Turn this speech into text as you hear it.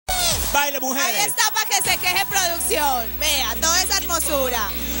Baile, mujeres. Ahí está para que se queje producción. Vea, toda esa hermosura.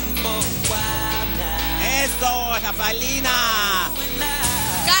 Eso, Rafaelina.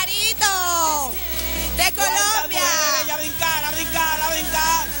 Carito, de Colombia. A brincar, a brincar, a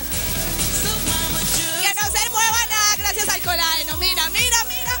brincar. Que no se mueva nada gracias al colágeno. Mira, mira,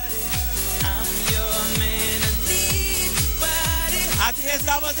 mira. Aquí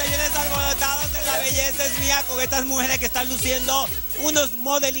estamos, señores, alborotados en La Belleza es Mía con estas mujeres que están luciendo unos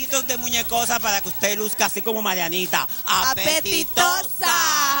modelitos de muñecosa para que usted luzca así como Marianita.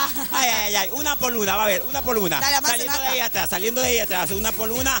 ¡Apetitosa! Ay, ay, ay, una por una, va a ver, una por una. Dale, saliendo de ahí atrás, una por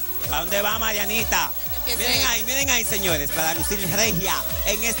una. ¿A dónde va Marianita? Miren ahí, señores, para lucir regia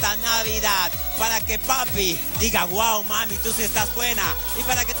en esta Navidad, para que papi diga, wow, mami, tú sí estás buena, y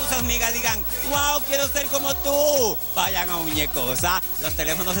para que tus amigas digan, wow, quiero ser como tú. Vayan a Muñecosa, los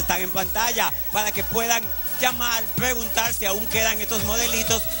teléfonos están en pantalla, para que puedan llamar, preguntar si aún quedan estos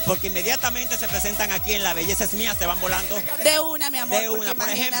modelitos, porque inmediatamente se presentan aquí en La Belleza es Mía, se van volando. De una, mi amor. De una, por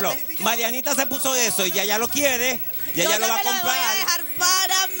ejemplo, Marianita se puso de eso y ya lo quiere. Y ella lo va a comprar. Yo voy a dejar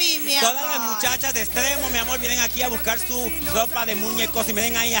para mí, mi amor. Todas las muchachas de extremo, mi amor, vienen aquí a buscar su ropa de muñecos y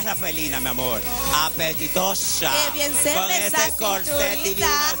miren ahí a Rafaelina, mi amor. Apetitosa. Qué bien se con ve ese esa corset cinturita.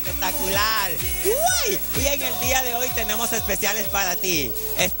 divino, espectacular. Uy, y en el día de hoy tenemos especiales para ti.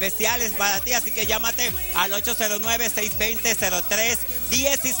 Especiales para ti, así que llámate al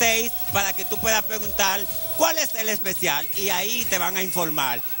 809-620-0316 para que tú puedas preguntar cuál es el especial y ahí te van a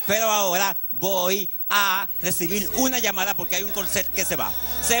informar. Pero ahora voy a recibir una llamada porque hay un corset que se va.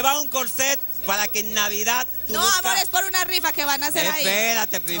 Se va un corset para que en Navidad... No, amor, es por una rifa que van a hacer ahí.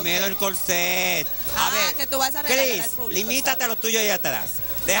 Espérate, primero el corset. A ver, que tú vas a regalar Chris, al público, limítate a lo tuyo ahí atrás.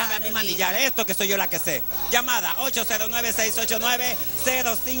 Déjame a mí manillar esto, que soy yo la que sé. Llamada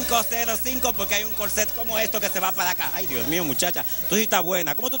 809-689-0505 porque hay un corset como esto que se va para acá. Ay, Dios mío, muchacha, tú sí estás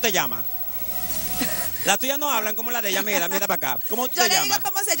buena. ¿Cómo tú te llamas? Las tuyas no hablan como la de ella. Mira para acá. ¿Cómo tú te llamas? Yo le digo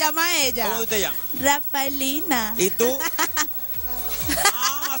cómo se llama ella. ¿Cómo tú te llamas? Rafaelina. ¿Y tú?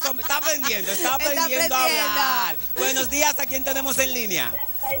 Está aprendiendo a hablar. Buenos días, ¿a quién tenemos en línea?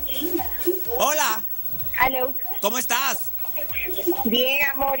 Hola. Aló. ¿Cómo estás? Bien,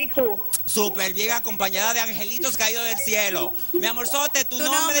 amor, ¿y tú? Súper bien, acompañada de angelitos caídos del cielo. Mi amorzote, ¿tu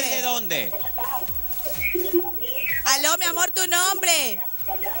nombre y de dónde? Aló, mi amor, ¿tu nombre?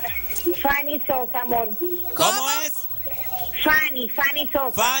 Fanny Sosa, amor. ¿Cómo es? Fanny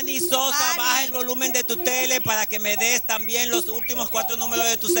Sosa. Fanny Sosa, baja el volumen de tu tele para que me des también los últimos 4 números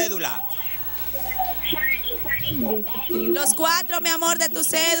de tu cédula. Los 4, mi amor, de tu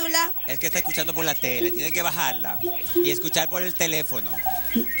cédula. Es que está escuchando por la tele, tiene que bajarla y escuchar por el teléfono.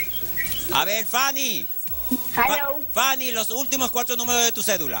 A ver, Fanny. Hello. Fanny, los últimos 4 números de tu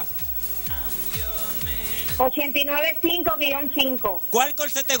cédula. 895-5. ¿Cuál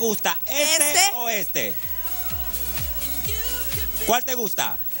corset te gusta? ¿Este o este? ¿Cuál te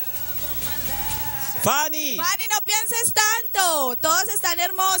gusta? Fanny. Fanny, no pienses tanto. Todos están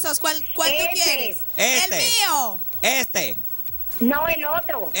hermosos. ¿Cuál tú quieres? Este. El mío. Este. No, el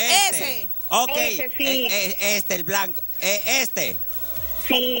otro. Ese. Ok. Ese, sí. El blanco. Este.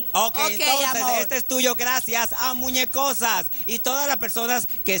 Sí. Ok, entonces amor. este es tuyo gracias a Muñecosas y todas las personas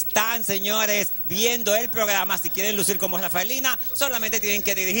que están, señores, viendo el programa. Si quieren lucir como Rafaelina, solamente tienen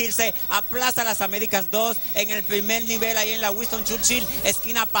que dirigirse a Plaza Las Américas 2 en el primer nivel, ahí en la Winston Churchill,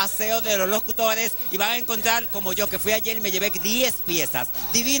 esquina Paseo de los Locutores, y van a encontrar como yo que fui ayer y me llevé 10 piezas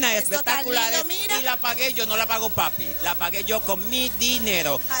divinas, espectaculares, lindo, y la pagué yo, no la pago papi, la pagué yo con mi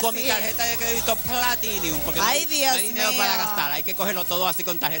dinero, con mi tarjeta de crédito Platinum, porque no hay dinero para gastar, hay que cogerlo todo así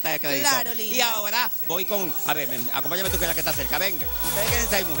con tarjeta de crédito. Claro, linda. Y ahora voy con... A ver, ven, acompáñame tú que es la que está cerca. Venga. Ustedes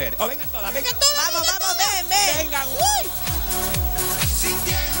quédense ahí, mujer. O vengan todas, vengan todas. Vamos, ven. Vengan. Uy.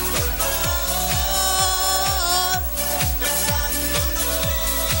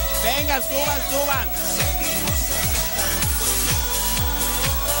 Vengan, suban.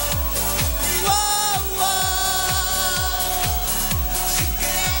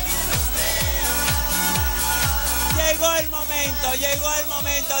 Llegó el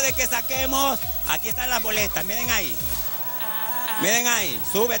momento de que saquemos. Aquí están las boletas, miren ahí.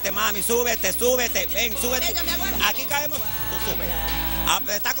 Súbete, mami, súbete. Ven, súbete. Aquí caemos. Tú sube.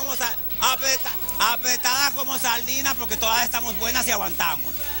 Apretadas como sardinas porque todas estamos buenas y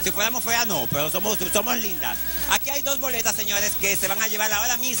aguantamos. Si fuéramos feas, no, pero somos lindas. Aquí hay 2 boletas, señores, que se van a llevar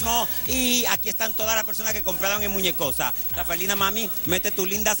ahora mismo. Y aquí están todas las personas que compraron en Muñecosa. Rafaelina, mami, mete tus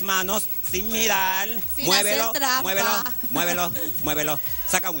lindas manos sin mirar. Sin muévelo, hacer trampa. muévelo.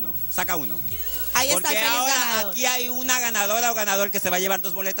 Saca uno. Ahí está Porque el feliz ahora ganador. aquí hay una ganadora o ganador que se va a llevar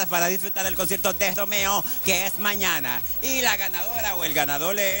 2 boletas para disfrutar del concierto de Romeo, que es mañana. Y la ganadora o el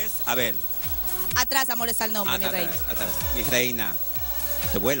ganador es, a ver. Atrás, amor, está el nombre, mi reina. Atrás. Mi reina.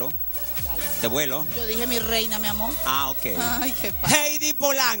 Te vuelo. Dale. Te vuelo. Yo dije mi reina, mi amor. Ah, ok. Ay, qué padre. Heidi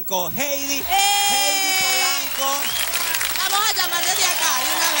Polanco. Heidi Polanco. Vamos a llamar desde acá, de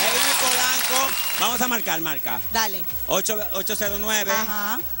una vez. Heidi Polanco. Vamos a marca. Dale. 809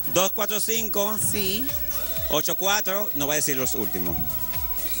 Ajá. 245 Sí. 84. No voy a decir los últimos.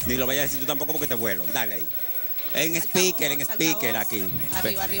 Ni lo vayas a decir tú tampoco porque te vuelo. Dale ahí. En speaker, Altavoz. aquí.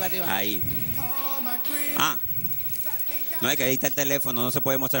 Arriba. Ahí. Ah. No, es que ahí está el teléfono, no se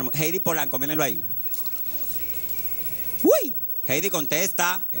puede mostrar. Heidi Polanco, mírenlo ahí. ¡Uy! Heidi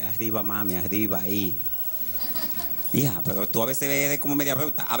contesta. Arriba, mami, arriba, ahí. Hija, pero tú a veces eres como media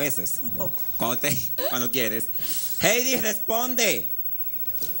bruta, a veces. Un poco. Cuando quieres. Heidi, responde.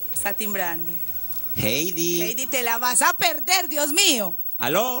 Está timbrando. Heidi. Heidi, te la vas a perder, Dios mío.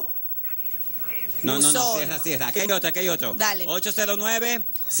 ¿Aló? No, Buzón. cierra. Aquí hay otro. Dale.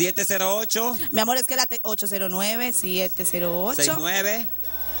 809-708. Mi amor, es que 809-708. 69.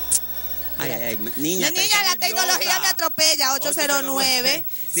 Ay, niña. La tecnología me atropella.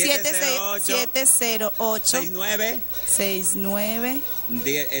 809-708. 69.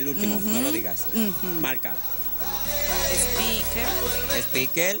 El último, no lo digas. Marca.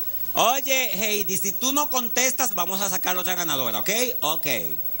 Speaker. Oye, Heidi, si tú no contestas, vamos a sacar otra ganadora, ¿ok? Ok.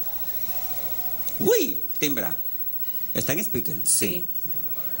 Uy, timbra. ¿Está en speaker? Sí.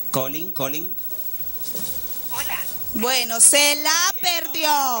 Calling. Hola. Bueno, se la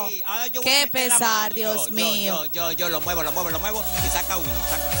perdió. Sí, ahora yo voy a Qué meter la pesar, mano. Dios mío. Yo lo muevo y saco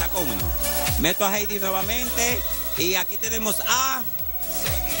uno. Meto a Heidi nuevamente y aquí tenemos a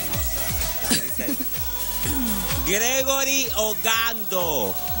Gregory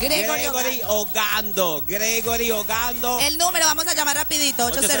Ogando. Gregory Ogando. El número, vamos a llamar rapidito.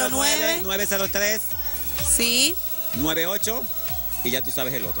 809. 903 Sí. 98 y ya tú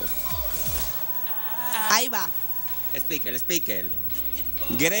sabes el otro. Ahí va. Speaker.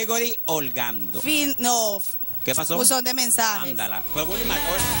 Gregory Olgando. No. ¿Qué pasó? Buzón de mensajes. Ándala. Pues vuelve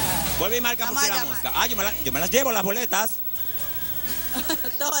y marca Vamos porque a la llamar. música. Ah, yo me las llevo las boletas.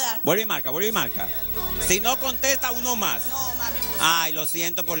 Todas. Vuelve y marca. Si no contesta, uno más. No, mami. Ay, lo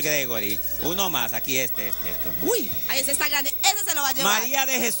siento por Gregory. Uno más. Aquí este. Uy. Ahí ese está grande. Ese se lo va a llevar. María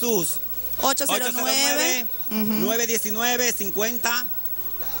de Jesús. 809. 919 50.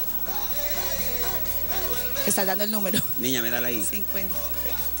 Estás dando el número. Niña, mírala ahí. 50.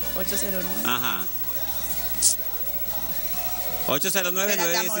 809. Ajá. 809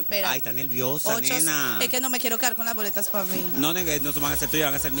 Espérate, amor, espera. Ay, está nerviosa, nena. Es que no me quiero quedar con las boletas para mí. No, nena, no van a ser tuyas,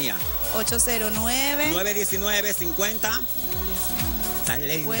 van a ser mías. 809. 919 50. Estás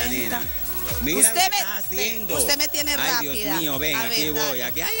lenta, 50. nena. Mira Usted lo que me- estás haciendo. usted me tiene Ay, rápida. Dios mío, ven, A aquí ver, voy. dale.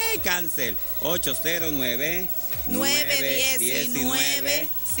 Aquí, ay, cancel. 809 919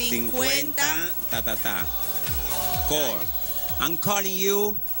 50. Ta. Core. I'm calling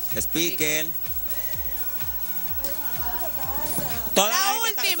you. Speaker. Toda La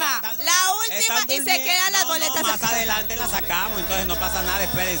gente última están y se durmiendo. quedan las No, boletas más acá. adelante la sacamos, entonces no pasa nada.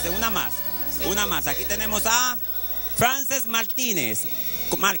 Espérense, una más. Aquí tenemos a Frances Martínez.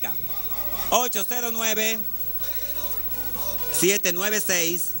 Marca 809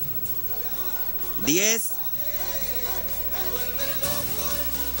 796 10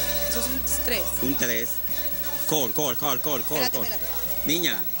 Esos son 3. un 3. Call. Espérate.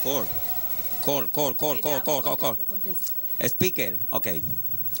 Niña, call. Speaker, ok.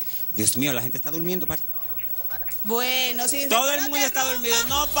 Dios mío, la gente está durmiendo. Bueno, sí. Todo el mundo está dormido,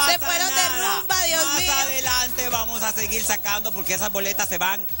 no pasa Se fueron de nada. rumba, Dios Más mío. adelante vamos a seguir sacando porque esas boletas se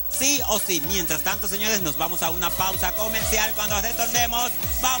van sí o sí. Mientras tanto, señores, nos vamos a una pausa comercial. Cuando retornemos,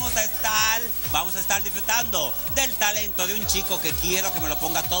 vamos a estar disfrutando del talento de un chico que quiero que me lo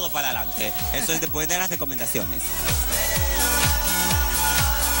ponga todo para adelante. Eso es después de las recomendaciones.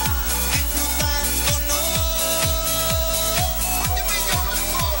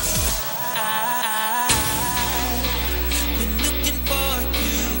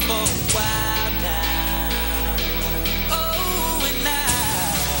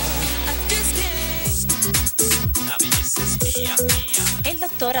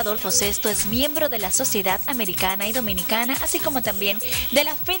 doctor Adolfo Sesto es miembro de la Sociedad Americana y Dominicana, así como también de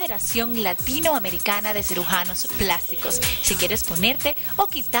la Federación Latinoamericana de Cirujanos Plásticos. Si quieres ponerte o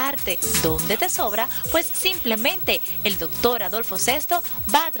quitarte donde te sobra, pues simplemente el doctor Adolfo Sesto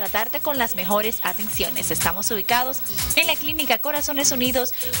va a tratarte con las mejores atenciones. Estamos ubicados en la Clínica Corazones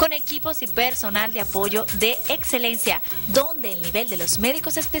Unidos con equipos y personal de apoyo de excelencia, donde el nivel de los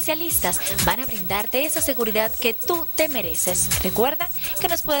médicos especialistas van a brindarte esa seguridad que tú te mereces. Recuerda que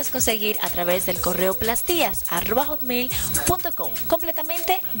nos puedes conseguir a través del correo plastillas@hotmail.com,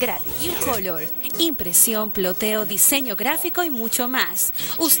 completamente gratis. U-Color, impresión, ploteo, diseño gráfico y mucho más.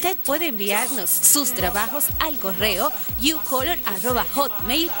 Usted puede enviarnos sus trabajos al correo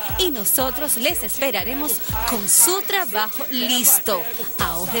ucolor@hotmail y nosotros les esperaremos con su trabajo listo.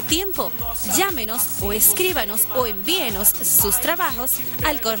 Ahorre tiempo, llámenos o escríbanos o envíenos sus trabajos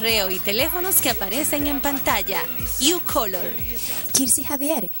al correo y teléfonos que aparecen en pantalla. U-Color. Kilsy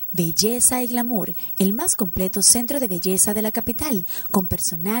Javier, belleza y glamour, el más completo centro de belleza de la capital, con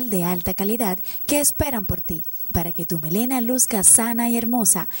personal de alta calidad que esperan por ti, para que tu melena luzca sana y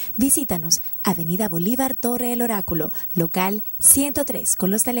hermosa. Visítanos, Avenida Bolívar, Torre El Oráculo, local 103,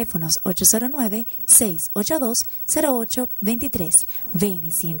 con los teléfonos 809-682-0823. Ven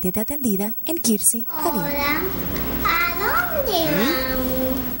y siéntete atendida en Kilsy Javier. Hola, ¿a dónde vamos?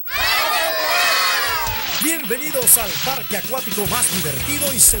 Bienvenidos al parque acuático más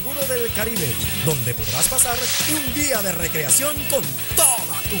divertido y seguro del Caribe, donde podrás pasar un día de recreación con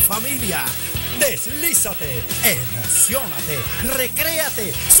toda tu familia. Deslízate, emociónate,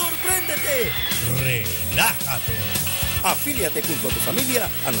 recréate, sorpréndete, relájate. Afíliate junto a tu familia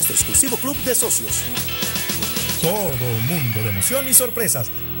a nuestro exclusivo club de socios. Todo un mundo de emoción y sorpresas.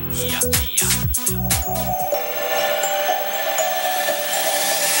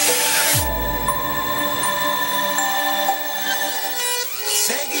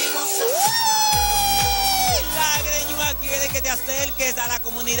 Que te acerques a la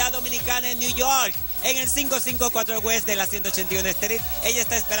comunidad dominicana en New York, en el 554 West de la 181 Street. Ella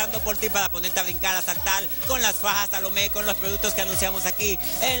está esperando por ti para ponerte a brincar, a saltar con las fajas Salomé, con los productos que anunciamos aquí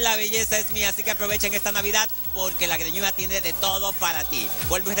en La Belleza es Mía. Así que aprovechen esta Navidad porque la greñuda tiene de todo para ti.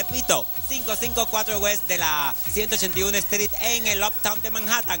 Vuelvo y repito, 554 West de la 181 Street en el Uptown de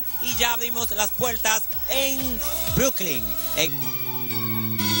Manhattan. Y ya abrimos las puertas en Brooklyn.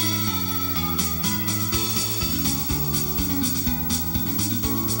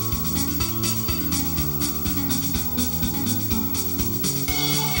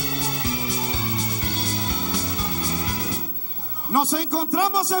 Nos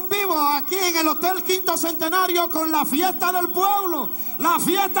encontramos en vivo aquí en el Hotel Quinto Centenario con la fiesta del pueblo, la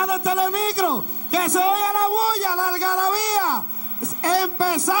fiesta de Telemicro, que se oiga la bulla, la algarabía.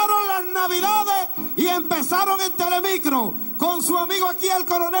 Empezaron las Navidades y empezaron en Telemicro con su amigo aquí el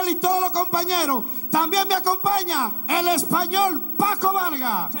coronel y todos los compañeros. También me acompaña el español Paco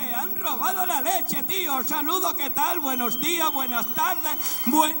Vargas. Se han robado la leche, tío. Saludo, ¿qué tal? Buenos días, buenas tardes,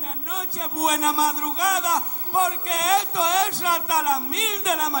 buenas noches, buena madrugada, porque esto es hasta las 1000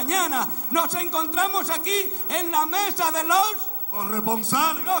 de la mañana. Nos encontramos aquí en la mesa de los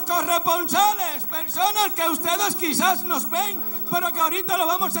corresponsales. Los corresponsales, personas que ustedes quizás nos ven, pero que ahorita lo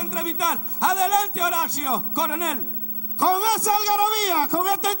vamos a entrevistar. Adelante, Horacio, coronel. Con esa algarabía, con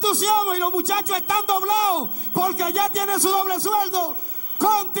este entusiasmo y los muchachos están doblados porque ya tienen su doble sueldo.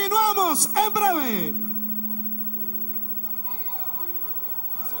 Continuamos en breve.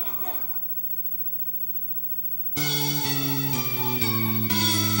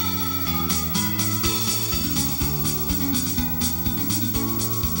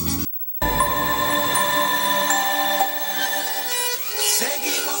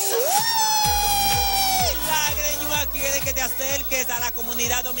 Acerques a la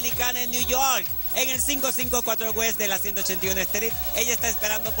comunidad dominicana en New York, en el 554 West de la 181 Street. Ella está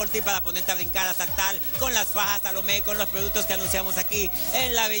esperando por ti para ponerte a brincar, a saltar con las fajas Salomé, con los productos que anunciamos aquí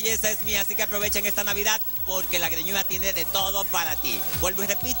en La Belleza es Mía. Así que aprovechen esta Navidad porque la greñuda tiene de todo para ti. Vuelvo y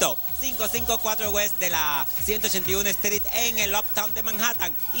repito, 554 West de la 181 Street en el Uptown de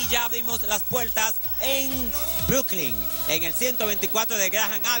Manhattan. Y ya abrimos las puertas en Brooklyn, en el 124 de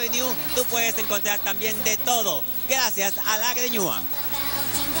Graham Avenue. Tú puedes encontrar también de todo gracias a la greñuda.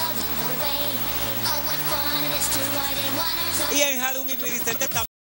 Y en Harumi Beauty Center también.